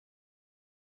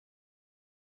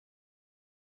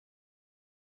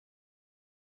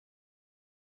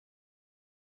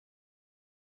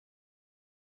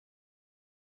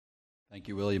Thank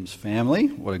you, Williams family.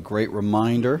 What a great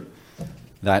reminder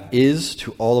that is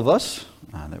to all of us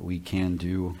that we can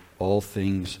do all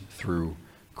things through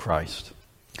Christ.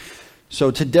 So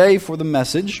today for the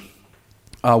message,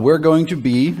 we're going to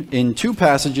be in two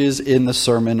passages in the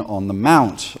Sermon on the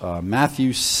Mount.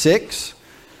 Matthew 6,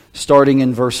 starting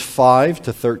in verse 5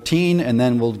 to 13, and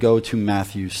then we'll go to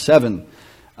Matthew 7.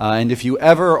 And if you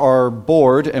ever are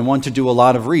bored and want to do a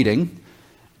lot of reading,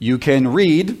 you can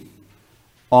read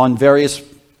on various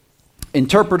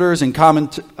interpreters and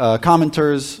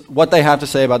commenters what they have to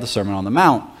say about the Sermon on the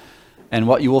Mount. And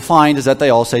what you will find is that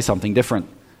they all say something different.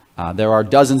 There are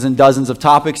dozens and dozens of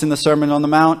topics in the Sermon on the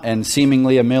Mount and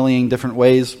seemingly a million different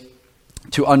ways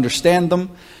to understand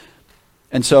them.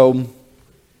 And so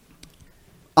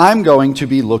I'm going to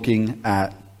be looking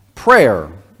at prayer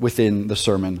within the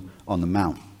Sermon on the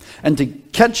Mount. And to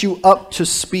catch you up to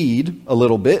speed a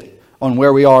little bit on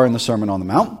where we are in the Sermon on the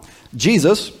Mount,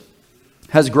 Jesus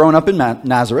has grown up in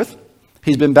Nazareth.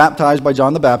 He's been baptized by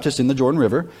John the Baptist in the Jordan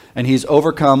River, and he's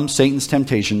overcome Satan's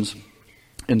temptations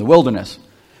in the wilderness.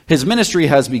 His ministry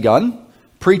has begun,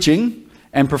 preaching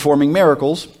and performing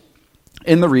miracles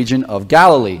in the region of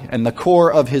Galilee. And the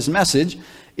core of his message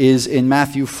is in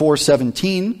Matthew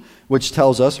 4:17, which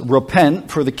tells us, "Repent,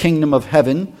 for the kingdom of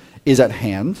heaven is at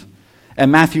hand." And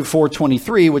Matthew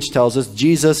 4:23, which tells us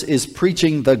Jesus is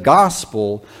preaching the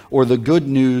gospel or the good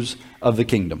news of the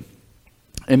kingdom.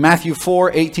 In Matthew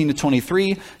 4:18 to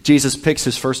 23, Jesus picks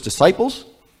his first disciples,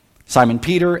 Simon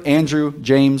Peter, Andrew,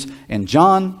 James, and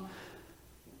John.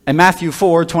 And Matthew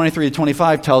 4:23 to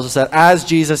 25 tells us that as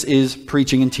Jesus is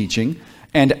preaching and teaching,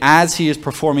 and as he is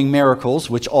performing miracles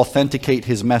which authenticate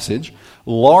his message,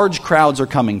 large crowds are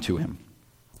coming to him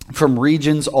from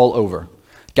regions all over.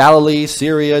 Galilee,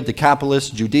 Syria, Decapolis,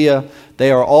 Judea,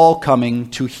 they are all coming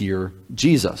to hear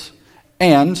Jesus.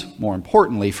 And, more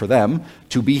importantly for them,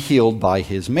 to be healed by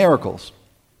his miracles.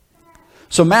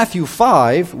 So Matthew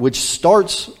 5, which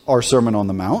starts our Sermon on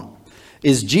the Mount,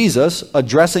 is Jesus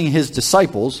addressing his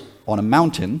disciples on a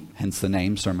mountain, hence the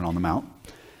name Sermon on the Mount,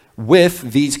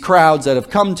 with these crowds that have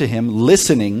come to him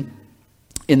listening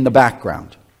in the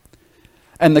background.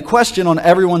 And the question on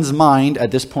everyone's mind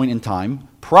at this point in time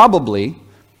probably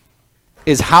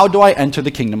is, how do I enter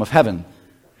the kingdom of heaven?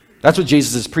 That's what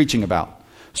Jesus is preaching about.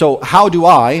 So how do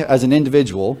I, as an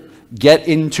individual, get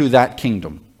into that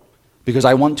kingdom? Because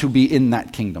I want to be in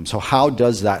that kingdom. So how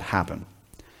does that happen?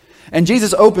 And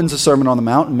Jesus opens the Sermon on the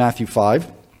Mount in Matthew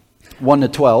 5, 1 to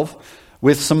 12,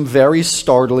 with some very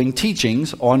startling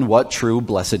teachings on what true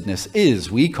blessedness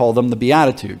is. We call them the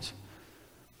Beatitudes.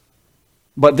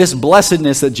 But this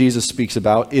blessedness that Jesus speaks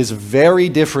about is very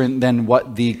different than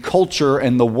what the culture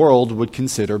and the world would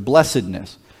consider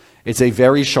blessedness. It's a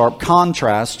very sharp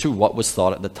contrast to what was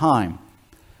thought at the time.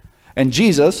 And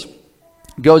Jesus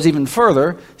goes even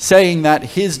further, saying that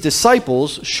his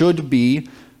disciples should be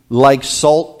like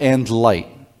salt and light.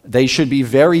 They should be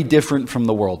very different from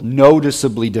the world,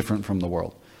 noticeably different from the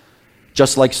world,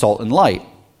 just like salt and light.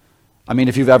 I mean,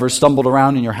 if you've ever stumbled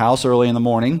around in your house early in the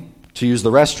morning to use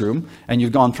the restroom, and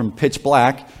you've gone from pitch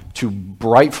black to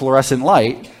bright fluorescent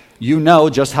light, you know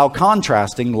just how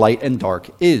contrasting light and dark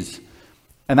is.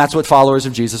 And that's what followers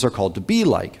of Jesus are called to be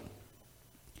like.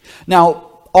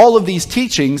 Now, all of these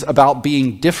teachings about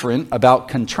being different, about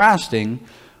contrasting,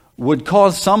 would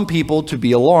cause some people to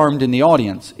be alarmed in the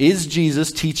audience. Is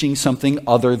Jesus teaching something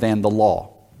other than the law?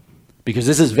 Because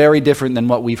this is very different than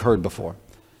what we've heard before.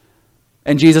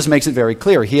 And Jesus makes it very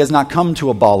clear. He has not come to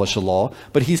abolish a law,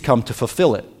 but he's come to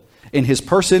fulfill it in his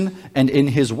person and in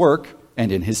his work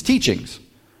and in his teachings,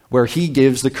 where he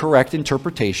gives the correct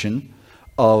interpretation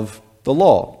of the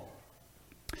law.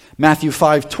 Matthew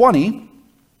 5:20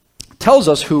 tells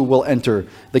us who will enter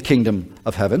the kingdom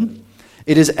of heaven.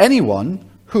 It is anyone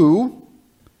who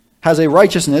has a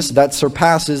righteousness that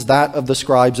surpasses that of the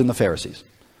scribes and the Pharisees.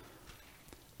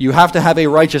 You have to have a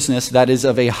righteousness that is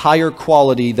of a higher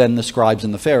quality than the scribes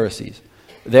and the Pharisees,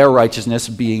 their righteousness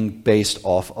being based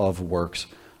off of works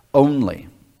only.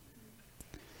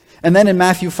 And then in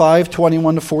Matthew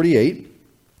 5:21 to 48,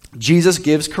 Jesus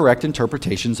gives correct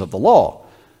interpretations of the law,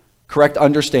 correct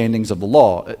understandings of the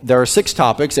law. There are 6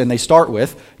 topics, and they start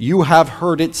with, "You have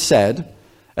heard it said,"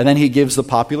 and then he gives the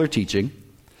popular teaching,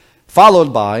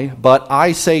 followed by, "But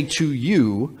I say to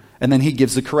you," and then he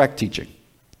gives the correct teaching.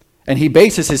 And he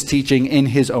bases his teaching in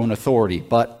his own authority,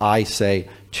 "But I say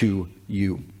to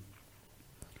you."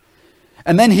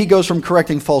 And then he goes from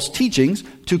correcting false teachings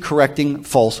to correcting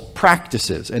false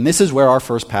practices. And this is where our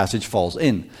first passage falls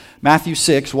in. Matthew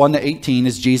 6, 1 to 18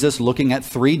 is Jesus looking at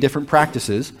 3 different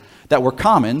practices that were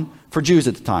common for Jews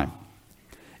at the time.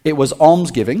 It was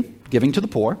almsgiving, giving to the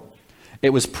poor. It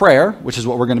was prayer, which is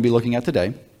what we're going to be looking at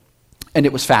today, and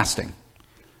it was fasting.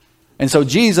 And so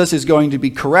Jesus is going to be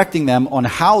correcting them on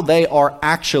how they are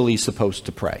actually supposed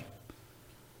to pray.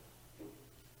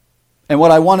 And what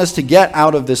I want us to get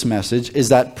out of this message is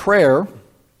that prayer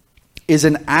is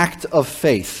an act of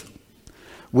faith,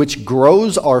 which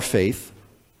grows our faith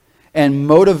and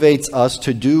motivates us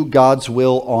to do God's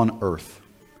will on earth.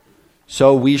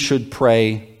 So we should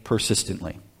pray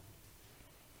persistently.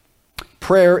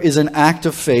 Prayer is an act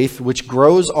of faith which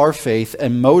grows our faith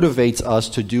and motivates us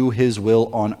to do His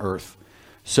will on earth.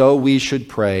 So we should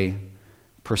pray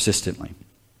persistently.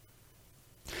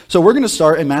 So we're going to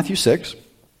start in Matthew 6.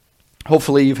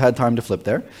 Hopefully you've had time to flip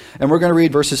there. And we're going to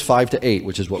read verses 5 to 8,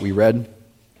 which is what we read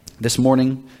this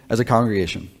morning as a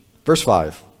congregation. Verse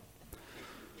 5.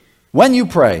 When you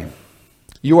pray,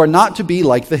 you are not to be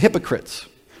like the hypocrites,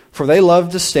 for they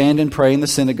love to stand and pray in the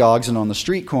synagogues and on the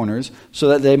street corners, so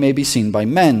that they may be seen by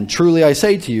men. Truly I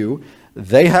say to you,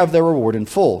 they have their reward in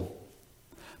full.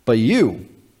 But you,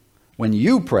 when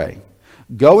you pray,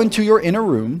 go into your inner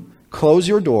room, close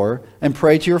your door, and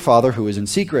pray to your Father who is in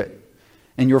secret.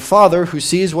 And your Father who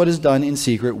sees what is done in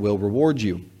secret will reward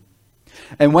you.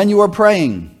 And when you are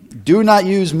praying, do not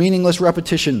use meaningless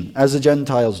repetition as the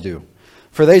Gentiles do,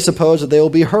 for they suppose that they will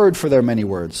be heard for their many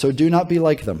words. So do not be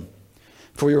like them.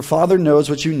 For your Father knows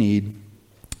what you need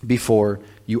before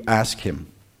you ask Him.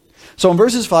 So in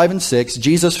verses 5 and 6,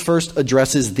 Jesus first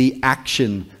addresses the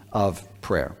action of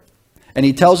prayer. And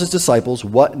He tells His disciples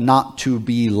what not to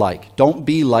be like. Don't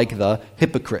be like the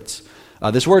hypocrites.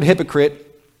 This word hypocrite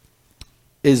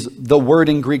is the word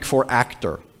in Greek for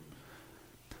actor.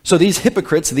 So these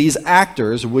hypocrites, these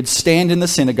actors, would stand in the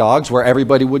synagogues where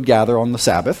everybody would gather on the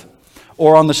Sabbath,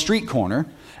 or on the street corner,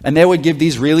 and they would give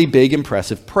these really big,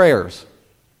 impressive prayers.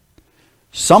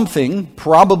 Something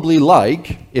probably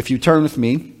like, if you turn with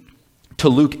me to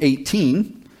Luke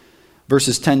 18,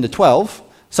 verses 10 to 12,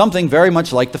 something very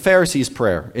much like the Pharisees'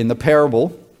 prayer in the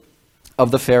parable of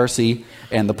the Pharisee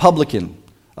and the publican,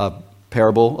 a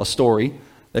parable, a story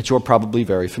that you're probably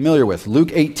very familiar with.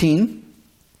 Luke 18,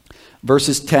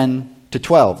 verses 10 to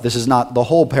 12. This is not the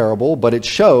whole parable, but it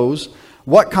shows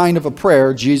what kind of a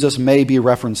prayer Jesus may be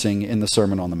referencing in the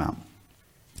Sermon on the Mount.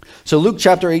 So Luke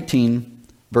chapter 18,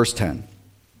 verse 10.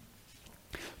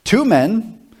 2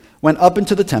 men went up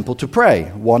into the temple to pray,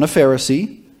 one a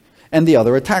Pharisee and the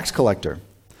other a tax collector.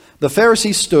 The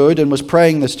Pharisee stood and was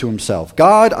praying this to himself: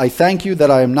 God, I thank you that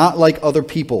I am not like other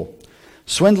people,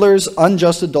 swindlers,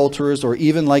 unjust adulterers, or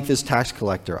even like this tax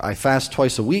collector. I fast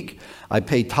twice a week. I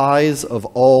pay tithes of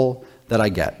all that I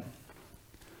get.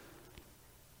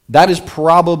 That is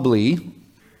probably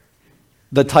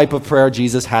the type of prayer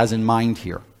Jesus has in mind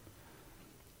here.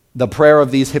 The prayer of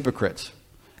these hypocrites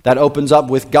that opens up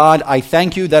with, God, I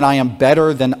thank you that I am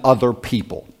better than other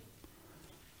people.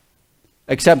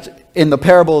 Except in the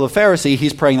parable of the Pharisee,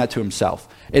 he's praying that to himself.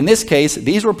 In this case,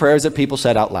 these were prayers that people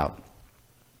said out loud.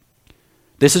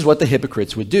 This is what the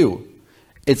hypocrites would do.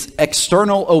 It's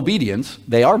external obedience,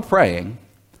 they are praying,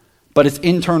 but it's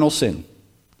internal sin.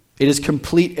 It is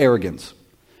complete arrogance.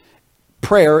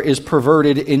 Prayer is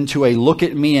perverted into a look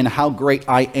at me and how great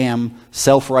I am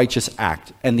self-righteous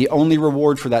act. And the only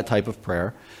reward for that type of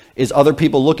prayer is other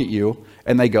people look at you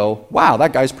and they go, wow,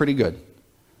 that guy's pretty good.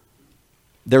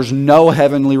 There's no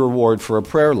heavenly reward for a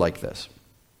prayer like this.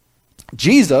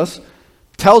 Jesus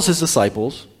tells his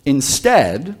disciples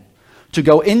instead to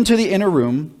go into the inner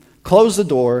room, close the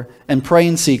door, and pray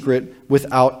in secret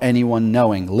without anyone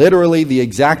knowing. Literally the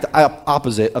exact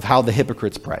opposite of how the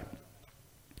hypocrites pray.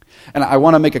 And I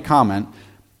want to make a comment.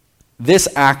 This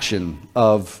action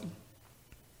of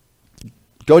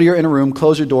go to your inner room,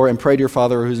 close your door, and pray to your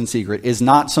Father who's in secret is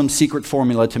not some secret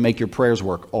formula to make your prayers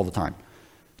work all the time.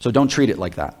 So don't treat it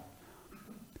like that.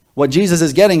 What Jesus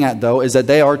is getting at, though, is that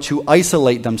they are to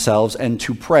isolate themselves and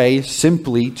to pray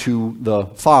simply to the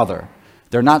Father.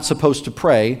 They're not supposed to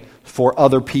pray for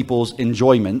other people's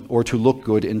enjoyment or to look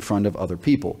good in front of other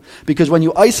people. Because when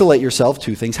you isolate yourself,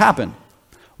 2 things happen.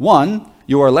 One,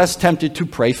 you are less tempted to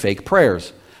pray fake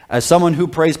prayers. As someone who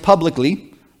prays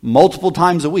publicly multiple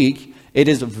times a week, it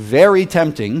is very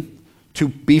tempting to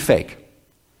be fake.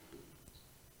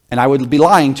 And I would be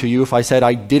lying to you if I said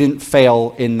I didn't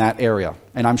fail in that area.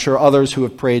 And I'm sure others who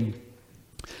have prayed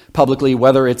publicly,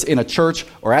 whether it's in a church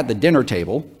or at the dinner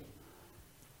table,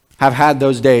 have had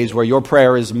those days where your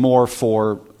prayer is more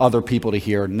for other people to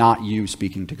hear, not you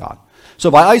speaking to God.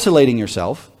 So by isolating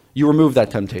yourself, you remove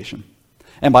that temptation.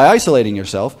 And by isolating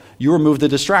yourself, you remove the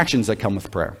distractions that come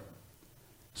with prayer,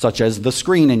 such as the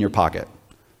screen in your pocket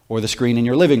or the screen in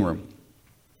your living room.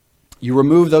 You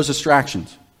remove those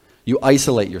distractions. You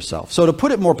isolate yourself. So to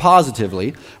put it more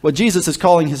positively, what Jesus is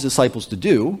calling his disciples to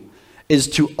do is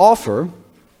to offer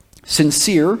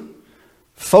sincere,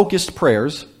 focused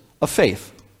prayers of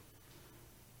faith.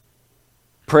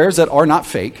 Prayers that are not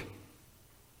fake.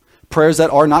 Prayers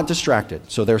that are not distracted.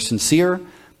 So they're sincere,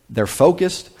 they're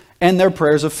focused, and they're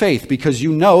prayers of faith because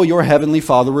you know your heavenly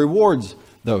Father rewards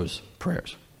those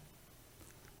prayers.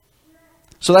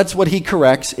 So that's what he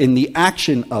corrects in the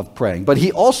action of praying. But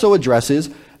he also addresses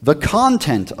the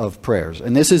content of prayers.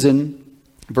 And this is in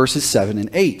verses 7 and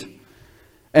 8.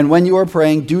 And when you are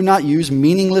praying, do not use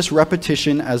meaningless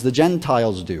repetition as the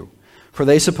Gentiles do, for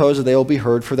they suppose that they will be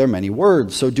heard for their many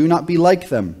words. So do not be like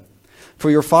them, for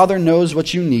your Father knows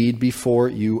what you need before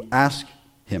you ask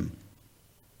him.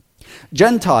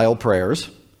 Gentile prayers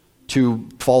to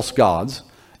false gods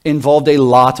involved a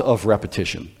lot of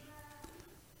repetition.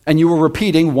 And you were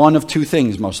repeating one of two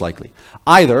things, most likely.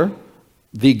 Either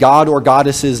the god or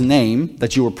goddess's name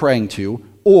that you were praying to,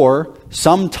 or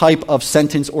some type of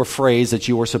sentence or phrase that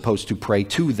you were supposed to pray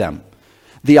to them.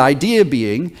 The idea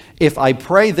being, if I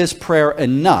pray this prayer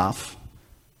enough,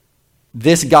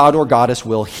 this god or goddess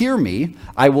will hear me,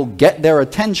 I will get their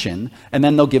attention, and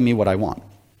then they'll give me what I want.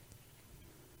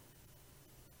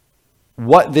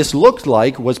 What this looked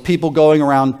like was people going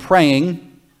around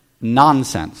praying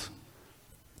nonsense.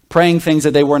 Praying things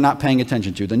that they were not paying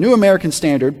attention to. The New American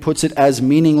Standard puts it as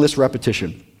meaningless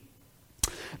repetition.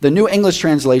 The New English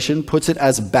Translation puts it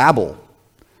as babble.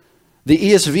 The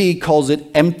ESV calls it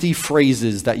empty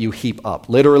phrases that you heap up,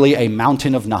 literally a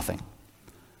mountain of nothing.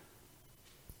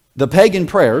 The pagan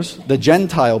prayers, the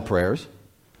Gentile prayers,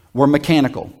 were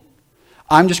mechanical.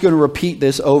 I'm just going to repeat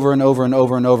this over and over and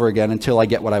over and over again until I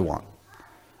get what I want.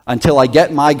 Until I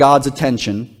get my God's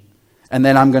attention, and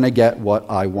then I'm going to get what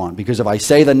I want. Because if I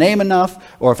say the name enough,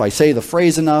 or if I say the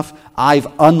phrase enough, I've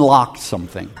unlocked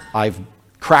something. I've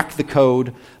cracked the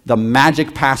code, the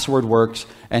magic password works,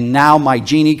 and now my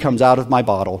genie comes out of my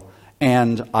bottle,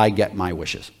 and I get my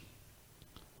wishes.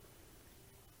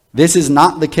 This is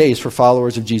not the case for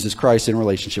followers of Jesus Christ in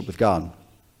relationship with God.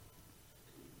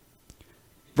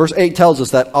 Verse 8 tells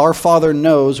us that our Father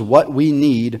knows what we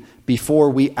need before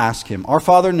we ask him. Our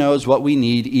Father knows what we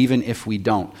need even if we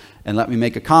don't. And let me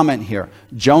make a comment here.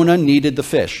 Jonah needed the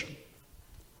fish.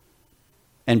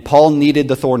 And Paul needed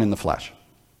the thorn in the flesh.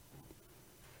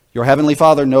 Your heavenly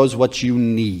Father knows what you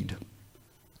need,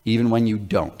 even when you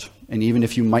don't, and even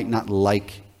if you might not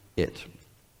like it.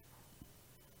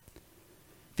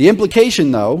 The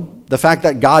implication, though, the fact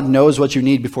that God knows what you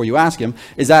need before you ask him,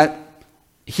 is that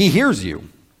he hears you.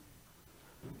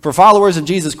 For followers of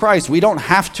Jesus Christ, we don't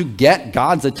have to get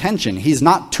God's attention. He's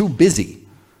not too busy.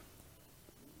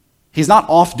 He's not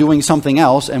off doing something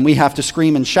else, and we have to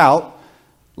scream and shout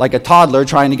like a toddler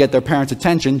trying to get their parents'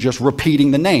 attention, just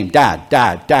repeating the name. Dad,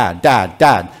 dad, dad, dad,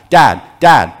 dad, dad,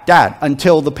 dad, dad,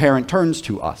 until the parent turns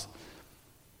to us.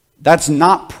 That's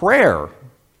not prayer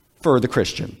for the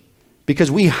Christian,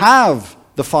 because we have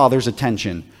the Father's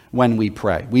attention when we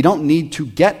pray. We don't need to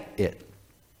get it.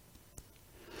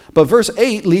 But verse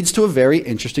 8 leads to a very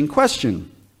interesting question.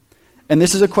 And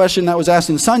this is a question that was asked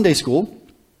in Sunday school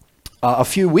a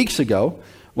few weeks ago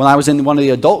when I was in one of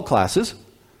the adult classes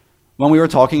when we were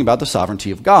talking about the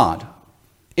sovereignty of God.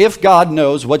 If God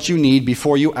knows what you need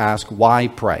before you ask, why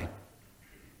pray?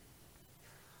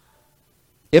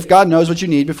 If God knows what you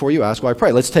need before you ask, why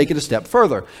pray? Let's take it a step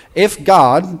further. If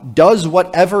God does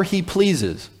whatever he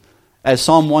pleases, as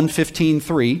Psalm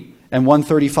 115:3 and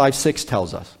 135:6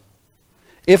 tells us,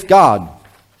 if God,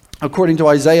 according to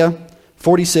Isaiah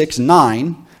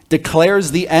 46:9,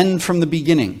 declares the end from the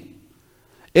beginning,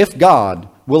 if God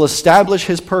will establish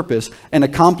his purpose and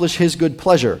accomplish his good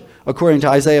pleasure, according to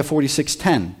Isaiah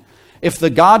 46:10, if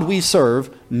the God we serve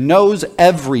knows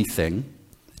everything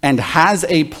and has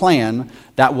a plan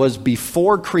that was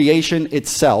before creation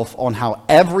itself on how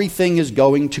everything is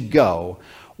going to go,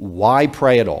 why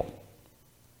pray at all?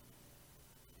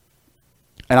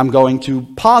 And I'm going to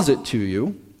posit to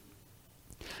you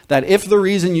that if the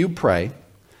reason you pray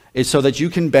is so that you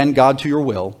can bend God to your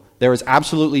will, there is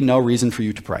absolutely no reason for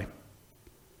you to pray.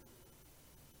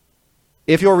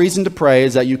 If your reason to pray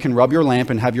is that you can rub your lamp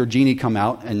and have your genie come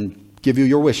out and give you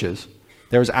your wishes,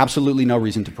 there is absolutely no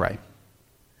reason to pray.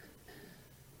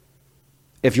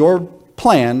 If your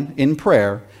plan in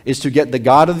prayer is to get the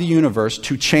God of the universe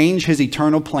to change his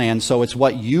eternal plan so it's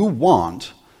what you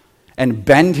want and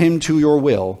bend him to your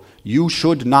will, you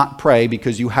should not pray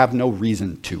because you have no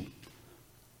reason to.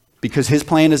 Because his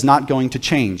plan is not going to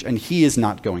change, and he is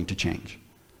not going to change.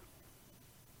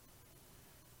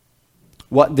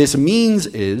 What this means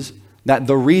is that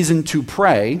the reason to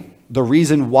pray, the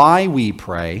reason why we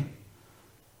pray,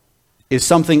 is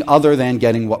something other than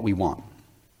getting what we want,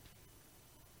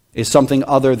 is something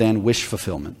other than wish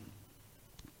fulfillment.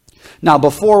 Now,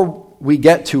 before we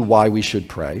get to why we should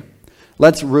pray,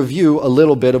 let's review a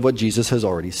little bit of what Jesus has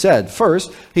already said.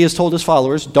 First, he has told his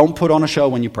followers, don't put on a show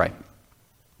when you pray.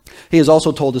 He has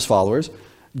also told his followers,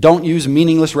 don't use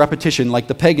meaningless repetition like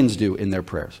the pagans do in their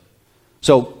prayers.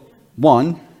 So,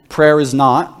 one, prayer is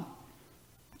not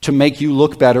to make you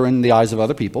look better in the eyes of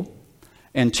other people.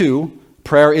 And two,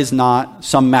 prayer is not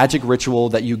some magic ritual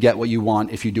that you get what you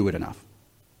want if you do it enough.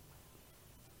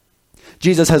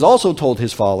 Jesus has also told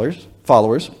his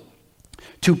followers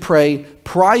to pray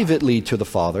privately to the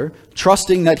Father,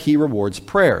 trusting that he rewards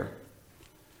prayer.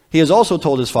 He has also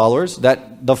told his followers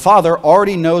that the Father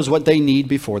already knows what they need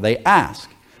before they ask.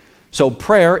 So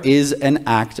prayer is an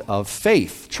act of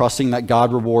faith, trusting that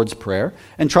God rewards prayer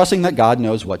and trusting that God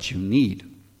knows what you need.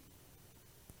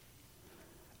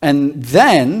 And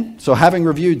then, so having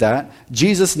reviewed that,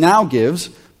 Jesus now gives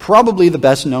probably the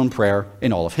best known prayer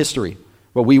in all of history,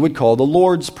 what we would call the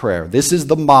Lord's Prayer. This is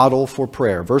the model for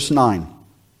prayer. Verse 9.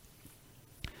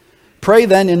 Pray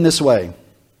then in this way.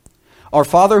 Our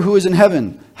Father who is in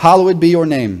heaven, hallowed be your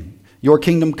name. Your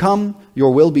kingdom come,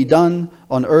 your will be done,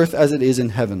 on earth as it is in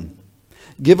heaven.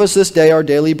 Give us this day our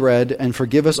daily bread, and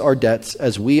forgive us our debts,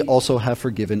 as we also have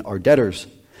forgiven our debtors.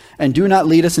 And do not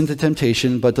lead us into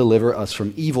temptation, but deliver us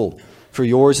from evil. For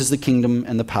yours is the kingdom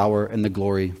and the power and the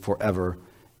glory forever.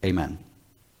 Amen.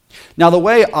 Now, the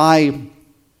way I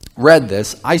read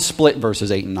this, I split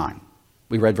verses 8 and 9.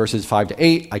 We read verses 5 to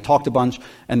 8, I talked a bunch,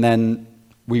 and then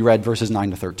we read verses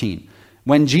 9 to 13.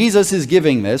 When Jesus is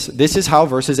giving this is how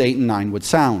verses 8 and 9 would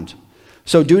sound.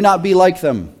 So do not be like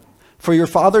them, for your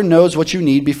Father knows what you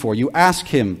need before you ask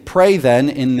him. Pray then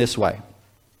in this way.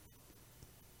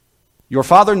 Your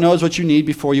Father knows what you need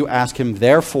before you ask him,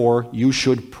 therefore you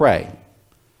should pray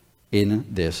in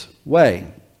this way.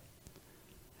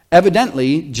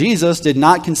 Evidently, Jesus did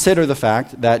not consider the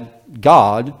fact that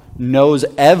God knows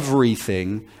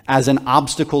everything as an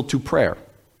obstacle to prayer.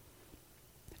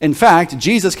 In fact,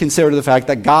 Jesus considered the fact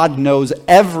that God knows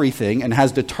everything and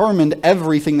has determined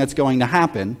everything that's going to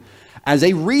happen as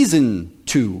a reason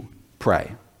to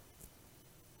pray.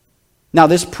 Now,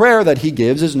 this prayer that he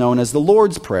gives is known as the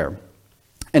Lord's Prayer,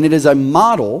 and it is a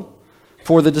model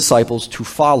for the disciples to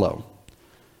follow.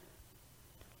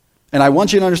 And I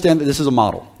want you to understand that this is a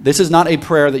model. This is not a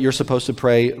prayer that you're supposed to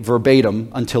pray verbatim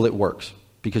until it works,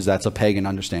 because that's a pagan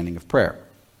understanding of prayer.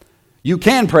 You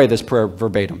can pray this prayer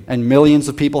verbatim, and millions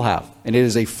of people have, and it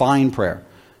is a fine prayer.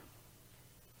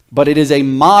 But it is a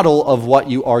model of what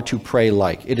you are to pray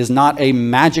like. It is not a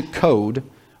magic code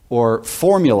or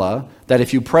formula that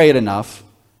if you pray it enough,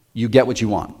 you get what you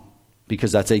want,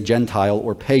 because that's a Gentile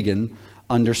or pagan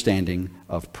understanding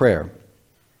of prayer.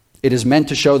 It is meant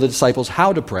to show the disciples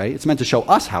how to pray. It's meant to show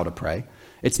us how to pray.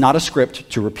 It's not a script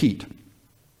to repeat.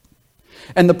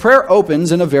 And the prayer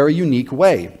opens in a very unique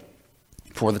way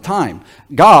for the time.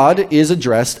 God is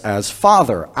addressed as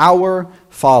Father, our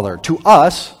Father. To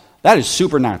us, that is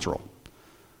supernatural.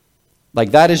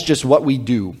 Like, that is just what we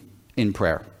do in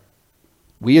prayer.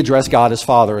 We address God as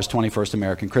Father as 21st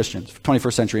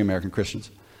century American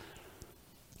Christians.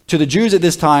 To the Jews at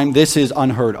this time, this is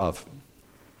unheard of.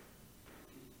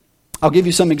 I'll give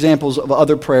you some examples of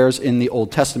other prayers in the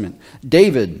Old Testament.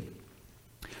 David,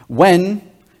 when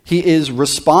he is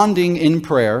responding in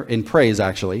praise,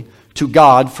 to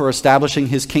God for establishing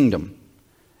his kingdom,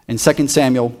 in 2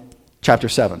 Samuel chapter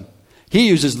 7, he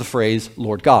uses the phrase,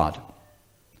 Lord God.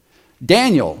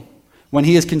 Daniel, when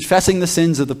he is confessing the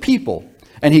sins of the people,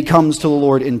 and he comes to the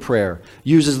Lord in prayer,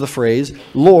 uses the phrase,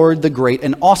 Lord, the great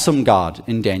and awesome God,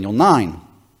 in Daniel 9.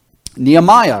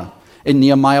 Nehemiah, in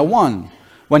Nehemiah 1,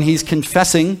 when he's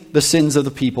confessing the sins of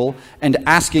the people and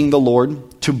asking the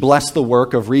Lord to bless the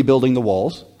work of rebuilding the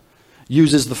walls,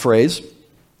 uses the phrase,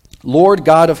 Lord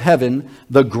God of heaven,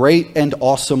 the great and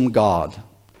awesome God.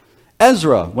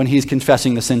 Ezra, when he's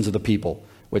confessing the sins of the people,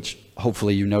 which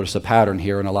hopefully you notice a pattern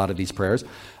here in a lot of these prayers,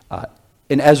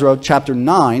 in Ezra chapter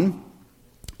 9,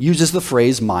 uses the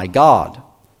phrase, my God.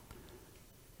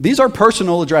 These are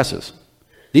personal addresses.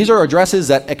 These are addresses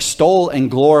that extol and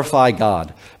glorify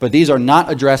God, but these are not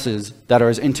addresses that are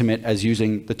as intimate as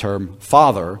using the term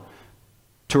Father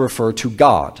to refer to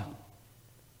God.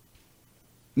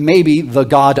 Maybe the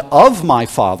God of my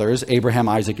fathers, Abraham,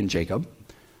 Isaac, and Jacob,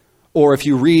 or if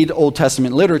you read Old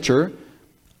Testament literature,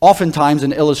 oftentimes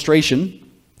an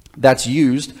illustration that's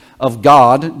used of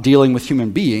God dealing with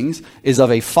human beings is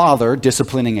of a father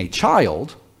disciplining a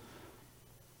child.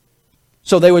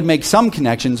 So they would make some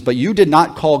connections, but you did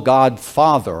not call God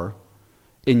Father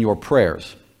in your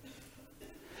prayers.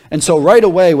 And so right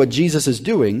away what Jesus is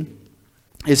doing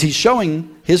is he's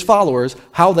showing his followers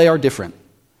how they are different,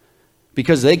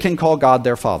 because they can call God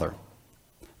their Father.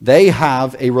 They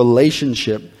have a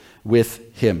relationship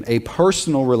with him, a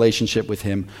personal relationship with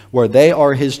him, where they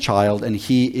are his child and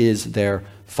he is their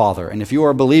Father. And if you are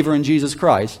a believer in Jesus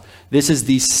Christ, this is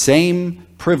the same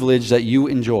privilege that you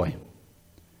enjoy.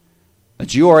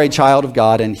 That you are a child of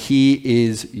God and he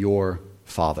is your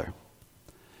Father.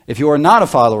 If you are not a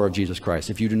follower of Jesus Christ,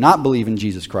 if you do not believe in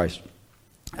Jesus Christ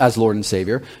as Lord and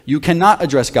Savior, you cannot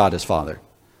address God as Father.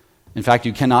 In fact,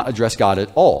 you cannot address God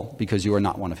at all because you are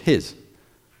not one of his.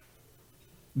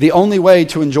 The only way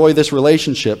to enjoy this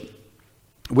relationship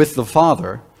with the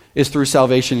Father is through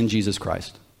salvation in Jesus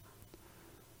Christ.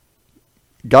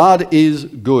 God is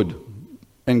good,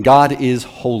 and God is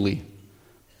holy,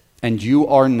 and you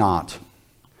are not.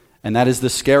 And that is the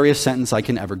scariest sentence I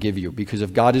can ever give you, because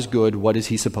if God is good, what is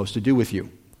he supposed to do with you?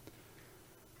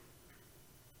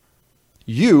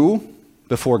 You,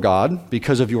 before God,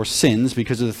 because of your sins,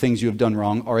 because of the things you have done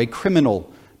wrong, are a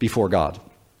criminal before God.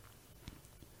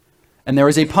 And there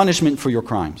is a punishment for your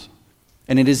crimes,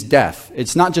 and it is death.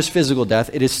 It's not just physical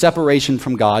death, it is separation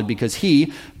from God, because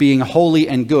he, being holy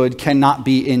and good, cannot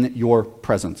be in your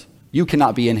presence. You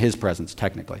cannot be in his presence,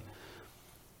 technically.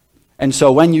 And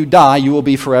so when you die, you will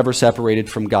be forever separated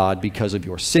from God because of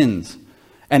your sins.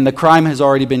 And the crime has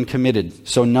already been committed,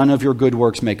 so none of your good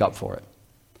works make up for it.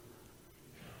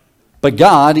 But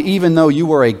God, even though you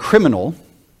were a criminal,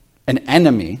 an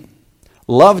enemy,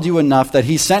 loved you enough that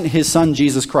he sent his son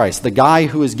Jesus Christ, the guy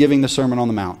who is giving the Sermon on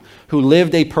the Mount, who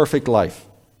lived a perfect life.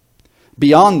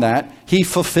 Beyond that, he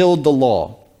fulfilled the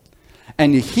law.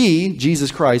 And he,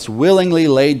 Jesus Christ, willingly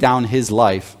laid down his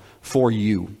life for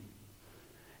you.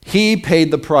 He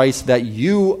paid the price that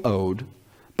you owed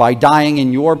by dying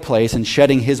in your place and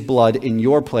shedding his blood in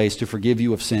your place to forgive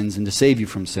you of sins and to save you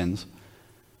from sins.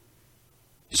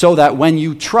 So that when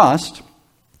you trust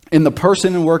in the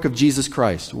person and work of Jesus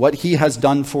Christ, what he has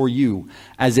done for you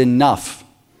as enough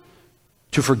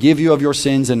to forgive you of your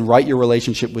sins and right your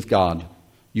relationship with God,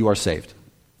 you are saved.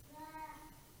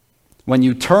 When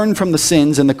you turn from the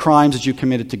sins and the crimes that you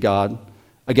committed to God,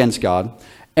 against God,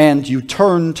 and you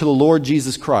turn to the Lord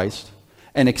Jesus Christ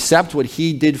and accept what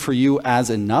he did for you as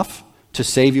enough to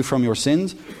save you from your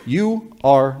sins, you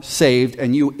are saved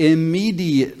and you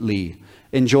immediately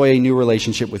enjoy a new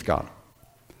relationship with God,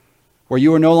 where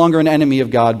you are no longer an enemy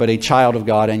of God, but a child of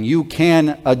God, and you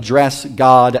can address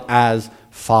God as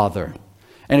Father.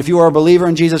 And if you are a believer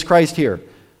in Jesus Christ here,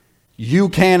 you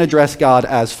can address God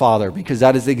as Father, because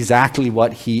that is exactly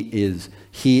what he is.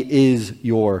 He is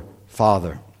your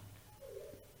Father.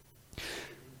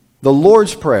 The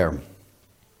Lord's Prayer,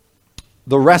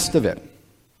 the rest of it,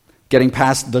 getting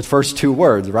past the first two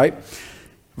words, right?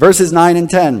 Verses 9 and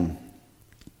 10.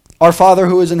 Our Father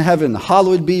who is in heaven,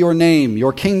 hallowed be your name.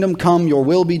 Your kingdom come, your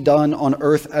will be done on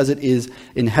earth as it is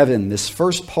in heaven. This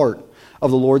first part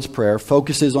of the Lord's Prayer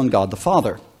focuses on God the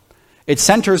Father. It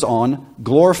centers on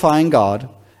glorifying God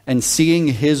and seeing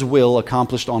his will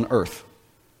accomplished on earth,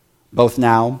 both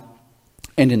now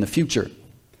and in the future.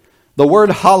 The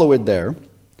word hallowed there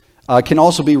can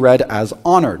also be read as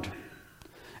honored.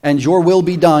 And your will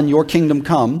be done, your kingdom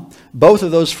come. Both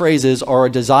of those phrases are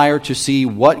a desire to see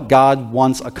what God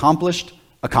wants accomplished.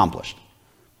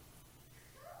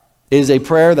 It is a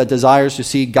prayer that desires to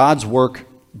see God's work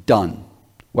done,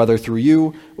 whether through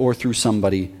you or through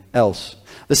somebody else.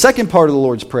 The second part of the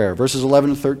Lord's Prayer, verses 11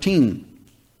 and 13.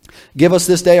 Give us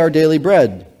this day our daily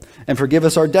bread, and forgive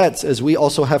us our debts as we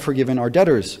also have forgiven our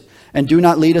debtors. And do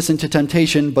not lead us into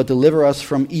temptation, but deliver us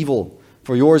from evil.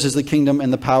 For yours is the kingdom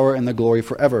and the power and the glory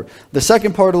forever. The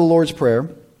second part of the Lord's Prayer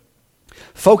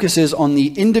focuses on the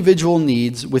individual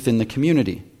needs within the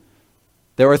community.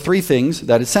 There are three things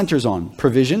that it centers on: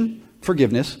 provision,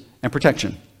 forgiveness, and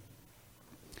protection.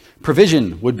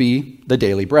 Provision would be the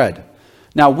daily bread.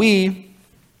 Now when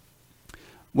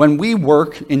we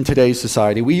work in today's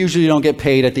society, we usually don't get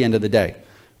paid at the end of the day.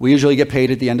 We usually get paid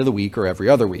at the end of the week or every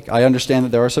other week. I understand that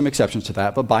there are some exceptions to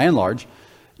that, but by and large,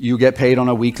 you get paid on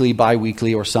a weekly,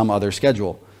 bi-weekly, or some other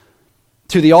schedule.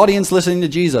 To the audience listening to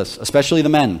Jesus, especially the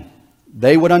men,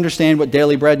 they would understand what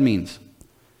daily bread means.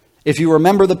 If you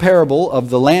remember the parable of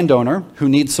the landowner who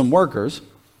needs some workers,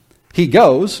 he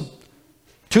goes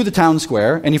to the town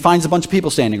square and he finds a bunch of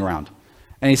people standing around.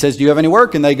 And he says, do you have any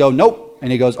work? And they go, nope.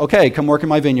 And he goes, okay, come work in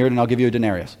my vineyard and I'll give you a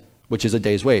denarius, which is a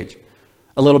day's wage.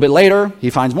 A little bit later, he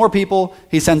finds more people,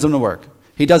 he sends them to work.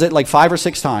 He does it like 5 or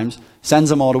 6 times, sends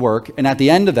them all to work, and at the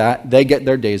end of that, they get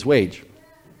their day's wage.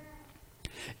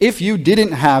 If you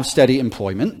didn't have steady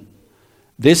employment,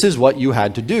 this is what you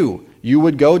had to do. you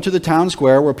would go to the town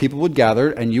square where people would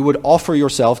gather, and you would offer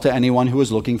yourself to anyone who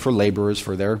was looking for laborers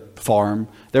for their farm,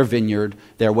 their vineyard,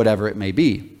 their whatever it may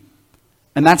be.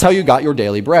 And that's how you got your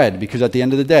daily bread, because at the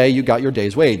end of the day, you got your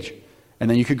day's wage. And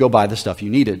then you could go buy the stuff you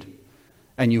needed.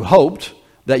 And you hoped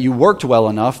that you worked well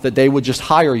enough that they would just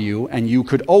hire you, and you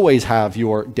could always have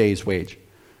your day's wage.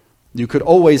 You could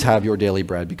always have your daily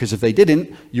bread, because if they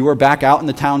didn't, you were back out in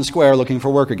the town square looking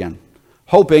for work again,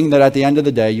 hoping that at the end of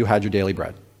the day you had your daily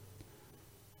bread.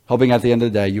 Hoping at the end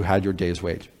of the day you had your day's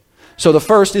wage. So the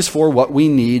first is for what we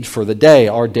need for the day,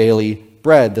 our daily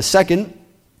bread. The second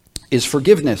is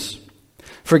forgiveness.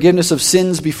 Forgiveness of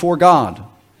sins before God,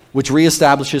 which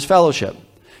reestablishes fellowship.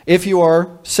 If you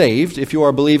are saved, if you are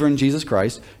a believer in Jesus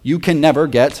Christ, you can never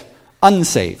get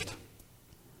unsaved.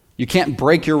 You can't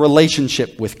break your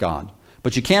relationship with God,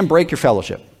 but you can break your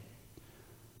fellowship,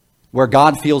 where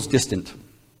God feels distant,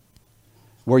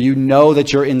 where you know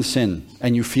that you're in sin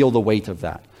and you feel the weight of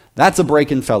that. That's a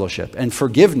break in fellowship. And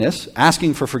forgiveness,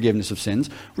 asking for forgiveness of sins,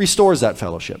 restores that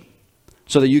fellowship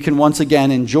so that you can once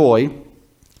again enjoy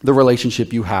the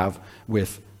relationship you have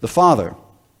with the Father.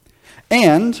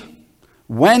 And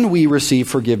when we receive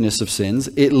forgiveness of sins,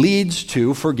 it leads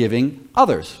to forgiving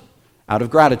others out of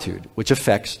gratitude, which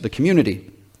affects the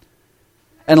community.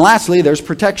 And lastly, there's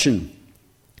protection.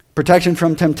 Protection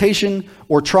from temptation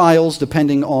or trials,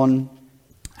 depending on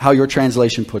how your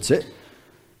translation puts it.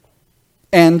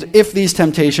 And if these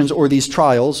temptations or these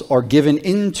trials are given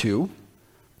into,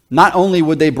 not only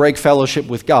would they break fellowship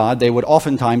with God, they would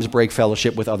oftentimes break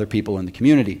fellowship with other people in the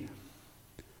community.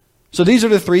 So these are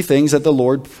the three things that the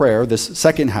Lord's Prayer, this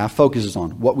second half, focuses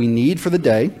on. What we need for the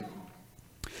day,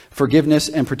 forgiveness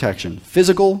and protection.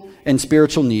 Physical and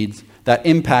spiritual needs that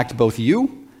impact both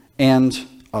you and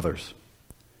others.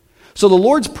 So the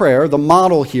Lord's Prayer, the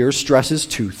model here, stresses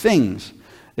two things.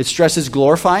 It stresses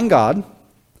glorifying God,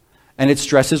 and it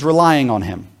stresses relying on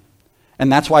Him.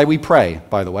 And that's why we pray,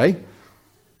 by the way.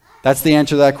 That's the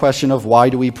answer to that question of why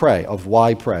do we pray, of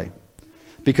why pray.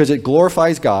 Because it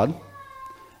glorifies God,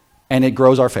 and it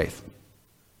grows our faith.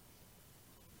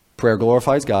 Prayer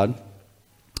glorifies God,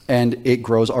 and it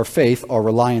grows our faith, our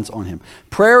reliance on Him.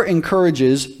 Prayer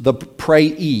encourages the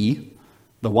prayee,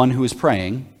 the one who is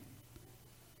praying,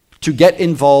 to get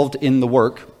involved in the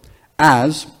work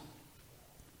as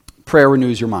prayer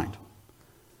renews your mind.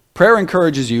 Prayer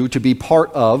encourages you to be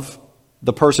part of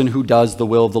the person who does the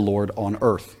will of the Lord on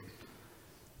earth.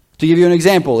 To give you an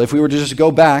example, if we were to just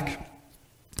go back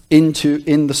in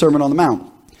the Sermon on the Mount,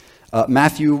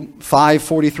 Matthew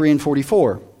 5:43 and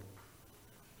 44.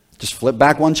 Just flip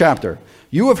back one chapter.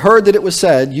 You have heard that it was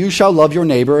said, you shall love your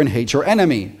neighbor and hate your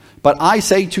enemy. But I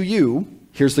say to you,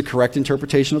 here's the correct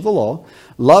interpretation of the law,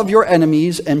 love your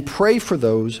enemies and pray for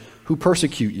those who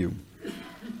persecute you.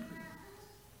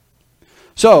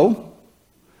 So,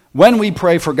 when we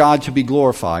pray for God to be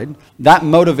glorified, that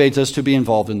motivates us to be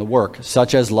involved in the work,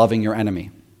 such as loving your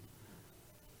enemy.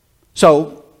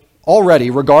 So, already,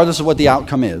 regardless of what the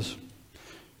outcome is,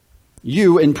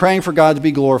 you, in praying for God to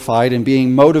be glorified and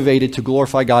being motivated to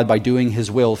glorify God by doing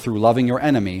His will through loving your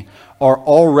enemy, are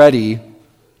already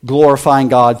glorifying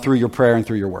God through your prayer and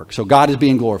through your work. So God is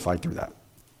being glorified through that.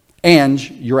 And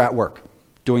you're at work,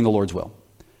 doing the Lord's will.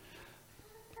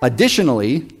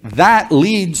 Additionally, that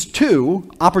leads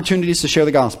to opportunities to share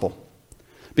the gospel.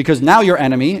 Because now your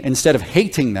enemy, instead of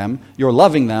hating them, you're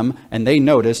loving them, and they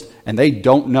notice, and they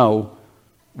don't know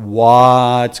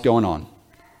what's going on.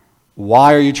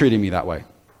 Why are you treating me that way?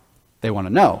 They want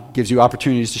to know. Gives you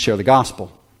opportunities to share the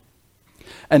gospel.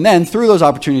 And then through those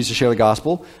opportunities to share the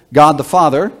gospel, God the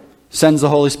Father sends the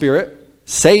Holy Spirit,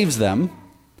 saves them,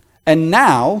 and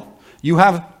now you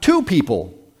have two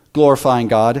people glorifying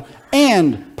God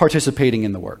and participating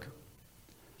in the work.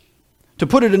 To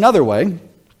put it another way,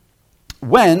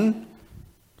 when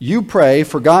you pray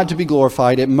for God to be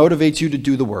glorified, it motivates you to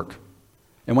do the work.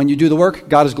 And when you do the work,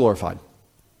 God is glorified.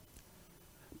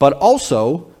 But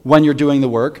also, when you're doing the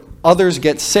work, others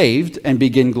get saved and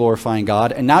begin glorifying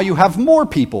God, and now you have more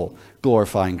people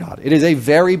glorifying God. It is a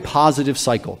very positive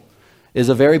cycle. It is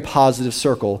a very positive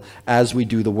circle as we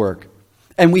do the work.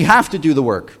 And we have to do the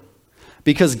work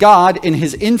because God, in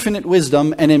His infinite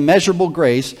wisdom and immeasurable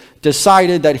grace,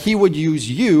 decided that He would use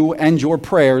you and your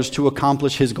prayers to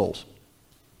accomplish His goals.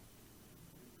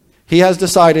 He has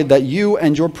decided that you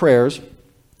and your prayers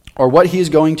are what He is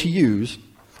going to use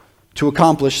to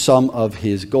accomplish some of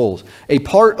His goals. A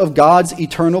part of God's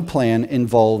eternal plan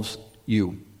involves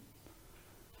you.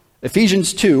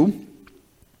 Ephesians 2,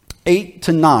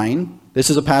 8-9, this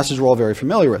is a passage we're all very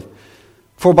familiar with.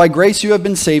 For by grace you have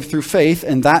been saved through faith,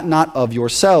 and that not of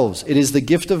yourselves. It is the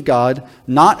gift of God,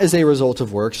 not as a result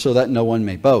of works, so that no one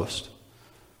may boast.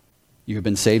 You have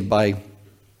been saved by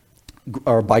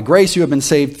grace, you have been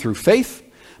saved through faith.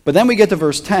 But then we get to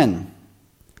verse 10.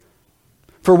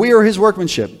 For we are his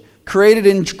workmanship, created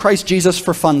in Christ Jesus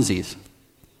for funsies.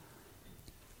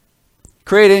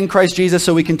 Created in Christ Jesus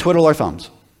so we can twiddle our thumbs.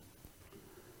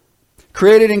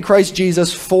 Created in Christ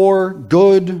Jesus for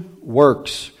good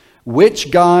works,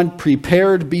 which God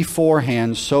prepared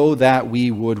beforehand so that we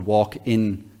would walk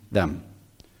in them.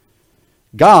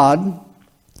 God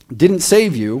didn't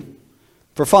save you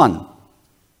for fun.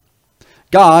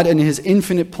 God, in his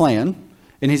infinite plan,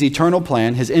 in his eternal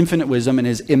plan, his infinite wisdom, and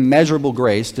his immeasurable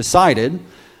grace, decided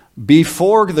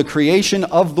before the creation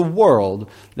of the world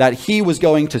that he was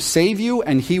going to save you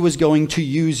and he was going to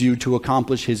use you to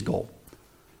accomplish his goal.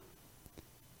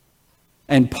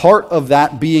 And part of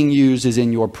that being used is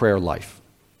in your prayer life.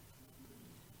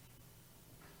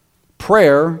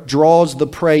 Prayer draws the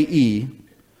prayee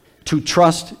to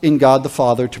trust in God the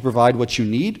Father to provide what you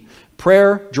need.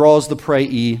 Prayer draws the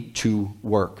prayee to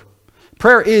work.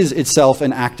 Prayer is itself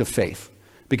an act of faith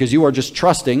because you are just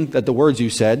trusting that the words you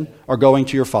said are going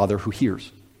to your Father who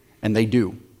hears, and they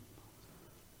do.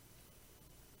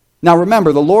 Now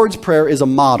remember, the Lord's Prayer is a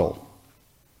model.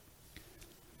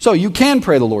 So you can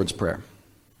pray the Lord's Prayer.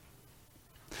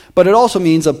 But it also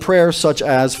means a prayer such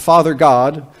as, Father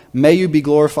God, may you be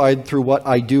glorified through what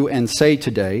I do and say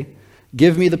today.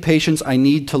 Give me the patience I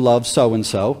need to love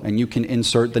so-and-so, and you can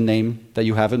insert the name that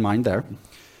you have in mind there.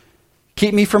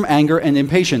 Keep me from anger and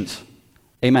impatience.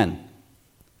 Amen.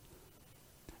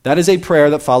 That is a prayer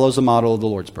that follows the model of the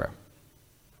Lord's Prayer.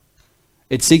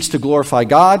 It seeks to glorify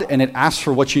God, and it asks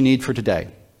for what you need for today.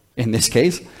 In this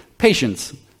case,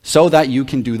 patience, so that you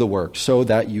can do the work, so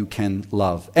that you can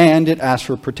love. And it asks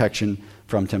for protection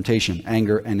from temptation,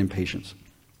 anger, and impatience.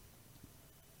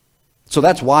 So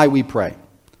that's why we pray.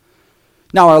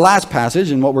 Now, our last passage,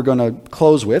 and what we're going to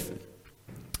close with,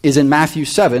 is in Matthew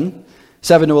 7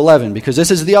 to 11, because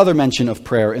this is the other mention of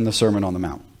prayer in the Sermon on the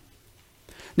Mount.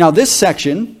 Now, this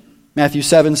section, Matthew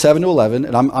 7 to 11,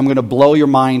 and I'm going to blow your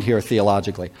mind here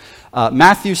theologically.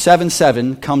 Matthew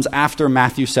 7 comes after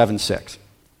Matthew 7:6.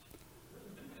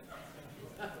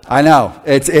 I know,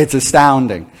 it's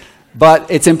astounding. But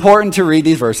it's important to read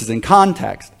these verses in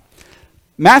context.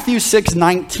 Matthew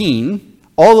 6:19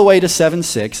 all the way to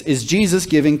 7:6 is Jesus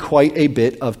giving quite a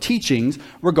bit of teachings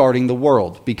regarding the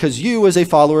world. Because you, as a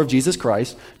follower of Jesus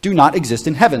Christ, do not exist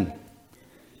in heaven.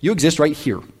 You exist right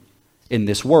here, in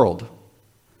this world.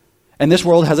 And this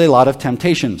world has a lot of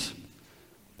temptations.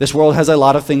 This world has a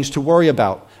lot of things to worry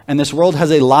about. And this world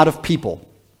has a lot of people.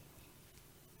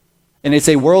 And it's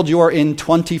a world you are in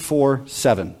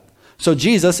 24/7. So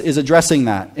Jesus is addressing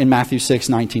that in Matthew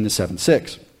 6:19 to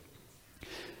 7:6.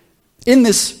 In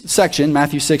this section,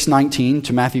 Matthew 6:19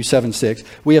 to Matthew 7:6,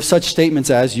 we have such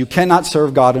statements as, you cannot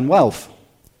serve God and wealth.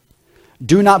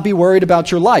 Do not be worried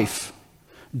about your life.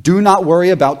 Do not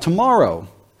worry about tomorrow.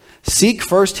 Seek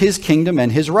first his kingdom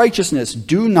and his righteousness.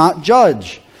 Do not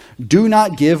judge. Do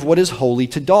not give what is holy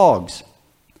to dogs.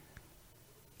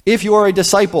 If you are a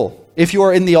disciple, if you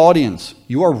are in the audience,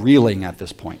 you are reeling at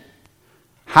this point.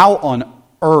 How on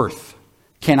earth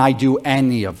can I do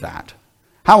any of that?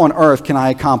 How on earth can I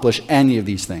accomplish any of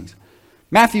these things?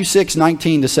 Matthew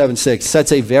 6:19 to 7:6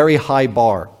 sets a very high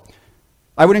bar.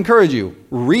 I would encourage you,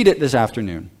 read it this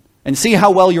afternoon and see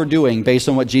how well you're doing based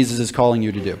on what Jesus is calling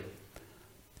you to do.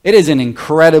 It is an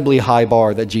incredibly high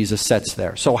bar that Jesus sets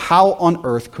there. So how on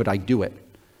earth could I do it?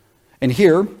 And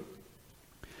here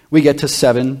we get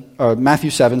to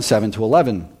Matthew 7 to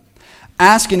 11.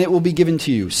 Ask and it will be given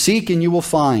to you. Seek and you will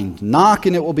find. Knock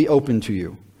and it will be opened to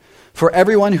you. For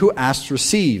everyone who asks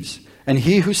receives, and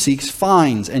he who seeks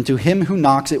finds, and to him who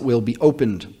knocks it will be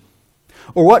opened.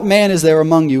 Or what man is there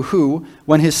among you who,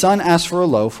 when his son asks for a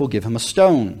loaf, will give him a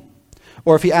stone?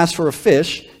 Or if he asks for a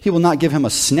fish, he will not give him a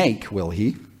snake, will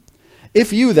he?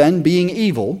 If you then, being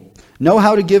evil, know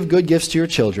how to give good gifts to your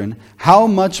children, how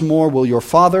much more will your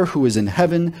Father who is in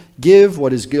heaven give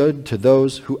what is good to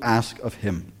those who ask of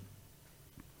him?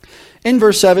 In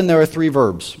verse 7, there are three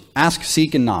verbs: ask,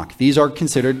 seek, and knock. These are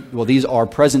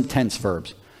present tense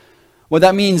verbs. What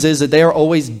that means is that they are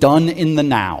always done in the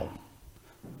now.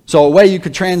 So a way you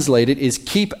could translate it is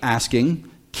keep asking,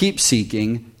 keep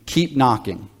seeking, keep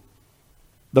knocking.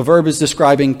 The verb is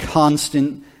describing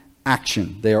constant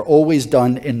action. They are always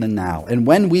done in the now. And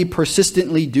when we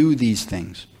persistently do these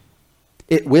things,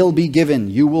 it will be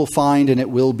given, you will find, and it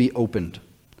will be opened.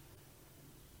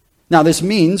 Now, this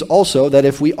means also that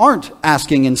if we aren't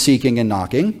asking and seeking and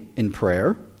knocking in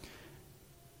prayer,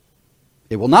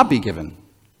 it will not be given,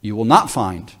 you will not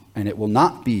find, and it will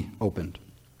not be opened.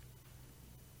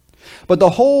 But the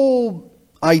whole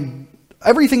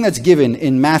everything that's given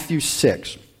in Matthew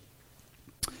 6,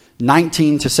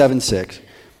 19 to 7:6,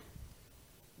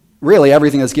 really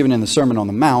everything that's given in the Sermon on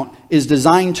the Mount, is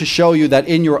designed to show you that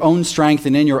in your own strength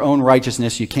and in your own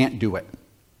righteousness, you can't do it.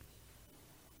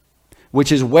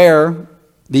 Which is where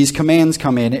these commands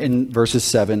come in verses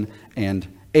 7 and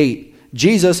 8.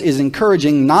 Jesus is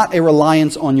encouraging not a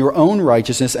reliance on your own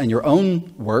righteousness and your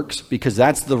own works, because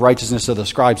that's the righteousness of the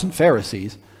scribes and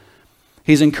Pharisees.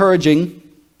 He's encouraging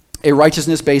a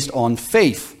righteousness based on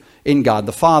faith in God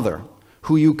the Father,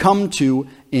 who you come to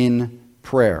in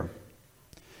prayer.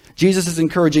 Jesus is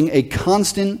encouraging a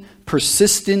constant,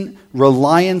 persistent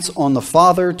reliance on the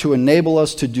Father to enable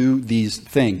us to do these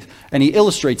things. And he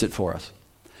illustrates it for us.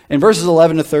 In verses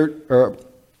 9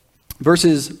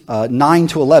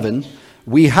 to 11,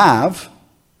 we have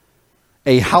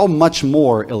a how much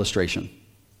more illustration.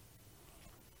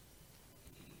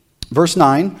 Verse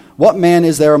 9, what man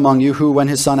is there among you who, when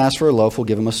his son asks for a loaf, will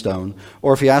give him a stone?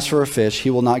 Or if he asks for a fish, he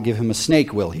will not give him a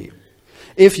snake, will he?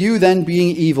 If you then,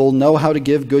 being evil, know how to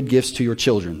give good gifts to your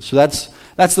children. So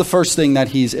that's the first thing that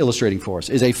he's illustrating for us,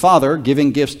 is a father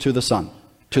giving gifts to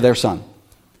their son.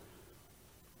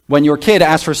 When your kid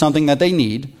asks for something that they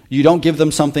need, you don't give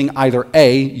them something either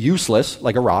A, useless,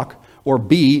 like a rock, or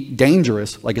B,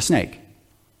 dangerous, like a snake.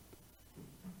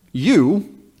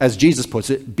 You, as Jesus puts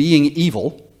it, being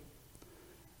evil,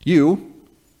 you,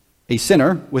 a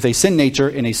sinner with a sin nature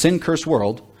in a sin-cursed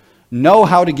world, know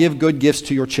how to give good gifts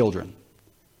to your children.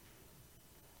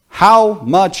 How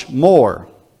much more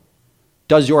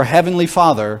does your heavenly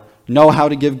Father know how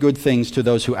to give good things to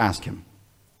those who ask him?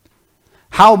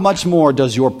 How much more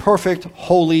does your perfect,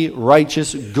 holy,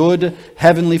 righteous, good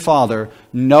heavenly Father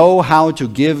know how to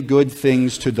give good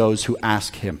things to those who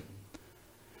ask him?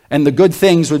 And the good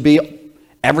things would be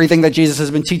everything that Jesus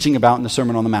has been teaching about in the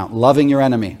Sermon on the Mount. Loving your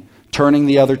enemy, turning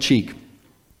the other cheek.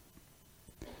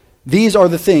 These are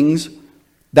the things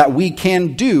that we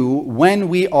can do when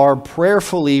we are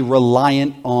prayerfully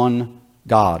reliant on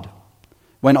God.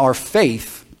 When our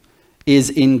faith is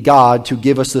in God to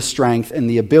give us the strength and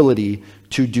the ability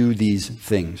to do these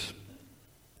things.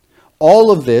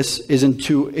 All of this is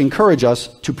to encourage us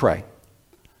to pray.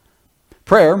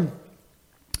 Prayer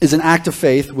is an act of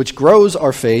faith which grows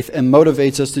our faith and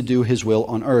motivates us to do his will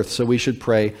on earth. So we should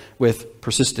pray with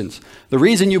persistence. The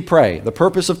reason you pray, the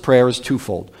purpose of prayer is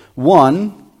twofold.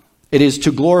 One, it is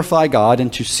to glorify God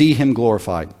and to see him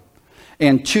glorified.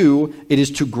 And two, it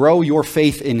is to grow your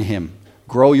faith in him,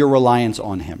 grow your reliance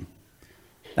on him.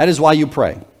 That is why you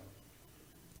pray.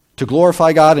 To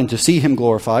glorify God and to see him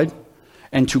glorified,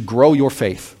 and to grow your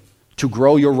faith, to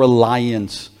grow your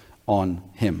reliance on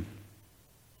him.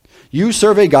 You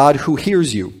serve a God who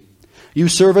hears you. You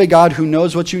serve a God who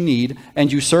knows what you need,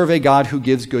 and you serve a God who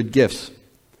gives good gifts.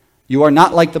 You are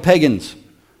not like the pagans,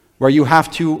 where you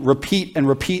have to repeat and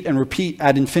repeat and repeat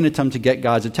ad infinitum to get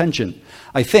God's attention.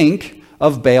 I think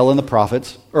of Elijah and the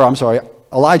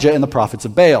prophets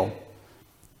of Baal.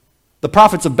 The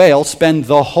prophets of Baal spend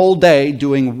the whole day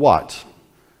doing what?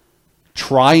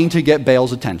 Trying to get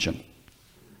Baal's attention.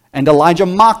 And Elijah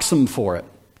mocks him for it,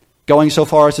 going so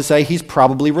far as to say he's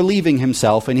probably relieving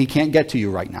himself and he can't get to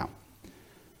you right now.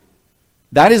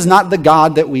 That is not the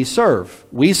God that we serve.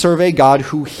 We serve a God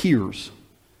who hears.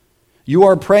 You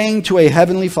are praying to a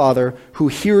heavenly Father who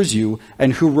hears you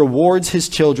and who rewards his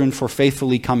children for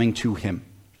faithfully coming to him.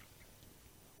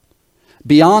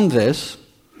 Beyond this,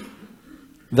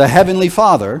 the heavenly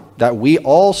Father that we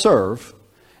all serve,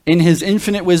 in his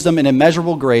infinite wisdom and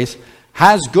immeasurable grace,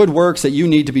 has good works that you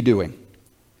need to be doing.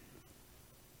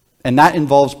 And that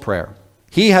involves prayer.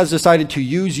 He has decided to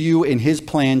use you in his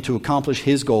plan to accomplish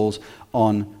his goals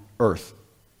on earth.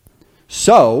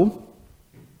 So,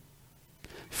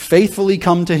 faithfully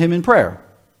come to him in prayer,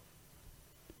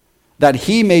 that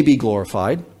he may be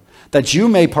glorified, that you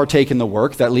may partake in the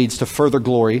work that leads to further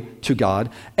glory to God,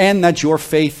 and that your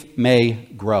faith may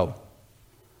grow.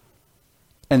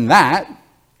 And that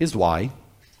is why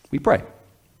we pray.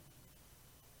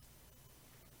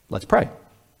 Let's pray.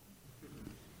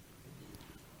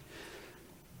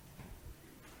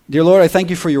 Dear Lord, I thank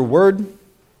you for your word.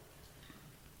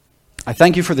 I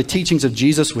thank you for the teachings of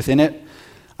Jesus within it.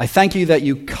 I thank you that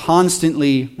you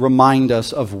constantly remind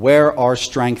us of where our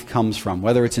strength comes from,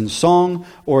 whether it's in song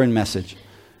or in message,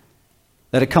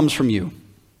 that it comes from you.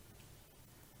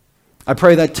 I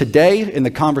pray that today, in the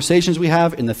conversations we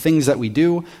have, in the things that we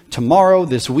do, tomorrow,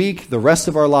 this week, the rest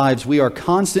of our lives, we are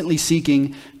constantly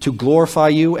seeking to glorify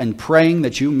you and praying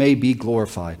that you may be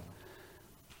glorified.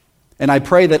 And I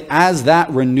pray that as that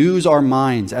renews our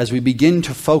minds, as we begin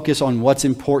to focus on what's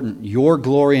important, your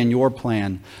glory and your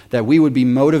plan, that we would be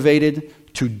motivated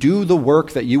to do the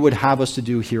work that you would have us to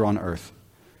do here on earth.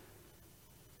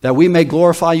 That we may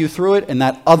glorify you through it, and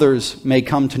that others may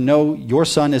come to know your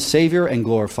Son as Savior and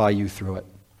glorify you through it.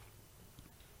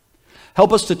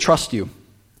 Help us to trust you.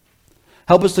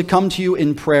 Help us to come to you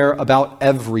in prayer about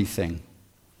everything,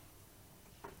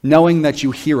 knowing that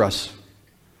you hear us,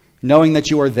 knowing that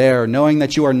you are there, knowing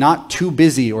that you are not too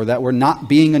busy or that we're not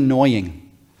being annoying,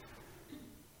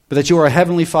 but that you are a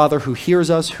heavenly Father who hears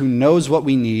us, who knows what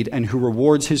we need, and who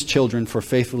rewards his children for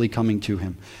faithfully coming to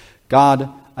him. God,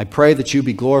 I pray that you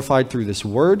be glorified through this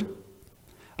word.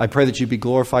 I pray that you be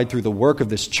glorified through the work of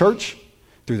this church,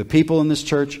 through the people in this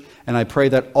church, and I pray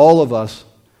that all of us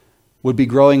would be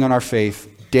growing in our faith,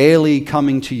 daily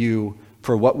coming to you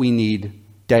for what we need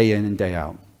day in and day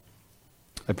out.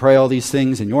 I pray all these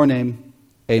things in your name.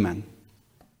 Amen.